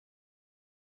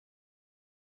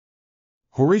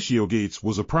Horatio Gates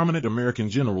was a prominent American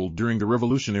general during the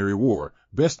Revolutionary War,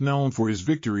 best known for his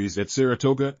victories at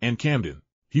Saratoga and Camden.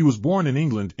 He was born in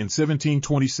England in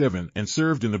 1727 and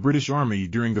served in the British Army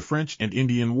during the French and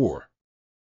Indian War.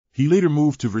 He later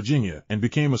moved to Virginia and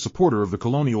became a supporter of the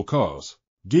colonial cause.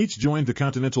 Gates joined the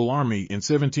Continental Army in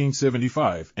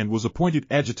 1775 and was appointed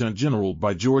Adjutant General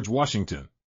by George Washington.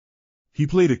 He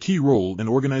played a key role in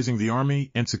organizing the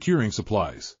army and securing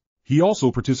supplies. He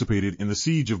also participated in the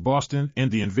siege of Boston and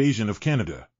the invasion of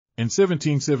Canada. In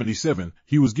 1777,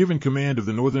 he was given command of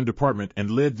the Northern Department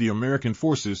and led the American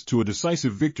forces to a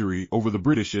decisive victory over the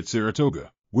British at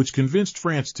Saratoga, which convinced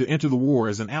France to enter the war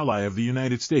as an ally of the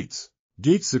United States.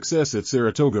 Gates' success at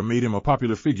Saratoga made him a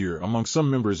popular figure among some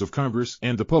members of Congress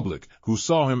and the public, who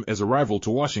saw him as a rival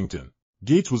to Washington.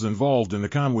 Gates was involved in the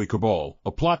Conway Cabal,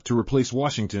 a plot to replace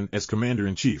Washington as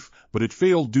commander-in-chief, but it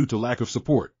failed due to lack of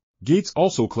support. Gates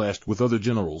also clashed with other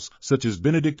generals, such as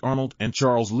Benedict Arnold and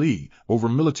Charles Lee, over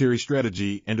military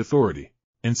strategy and authority.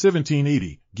 In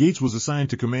 1780, Gates was assigned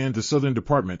to command the Southern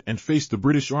Department and faced the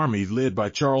British Army led by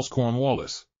Charles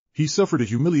Cornwallis. He suffered a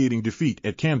humiliating defeat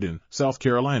at Camden, South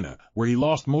Carolina, where he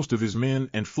lost most of his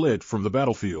men and fled from the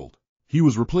battlefield. He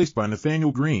was replaced by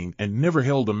Nathanael Greene and never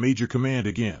held a major command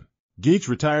again. Gates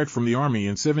retired from the Army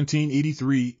in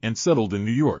 1783 and settled in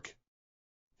New York.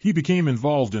 He became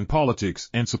involved in politics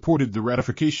and supported the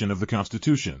ratification of the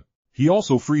Constitution. He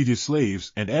also freed his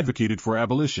slaves and advocated for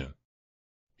abolition.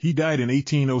 He died in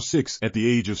 1806 at the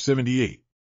age of 78.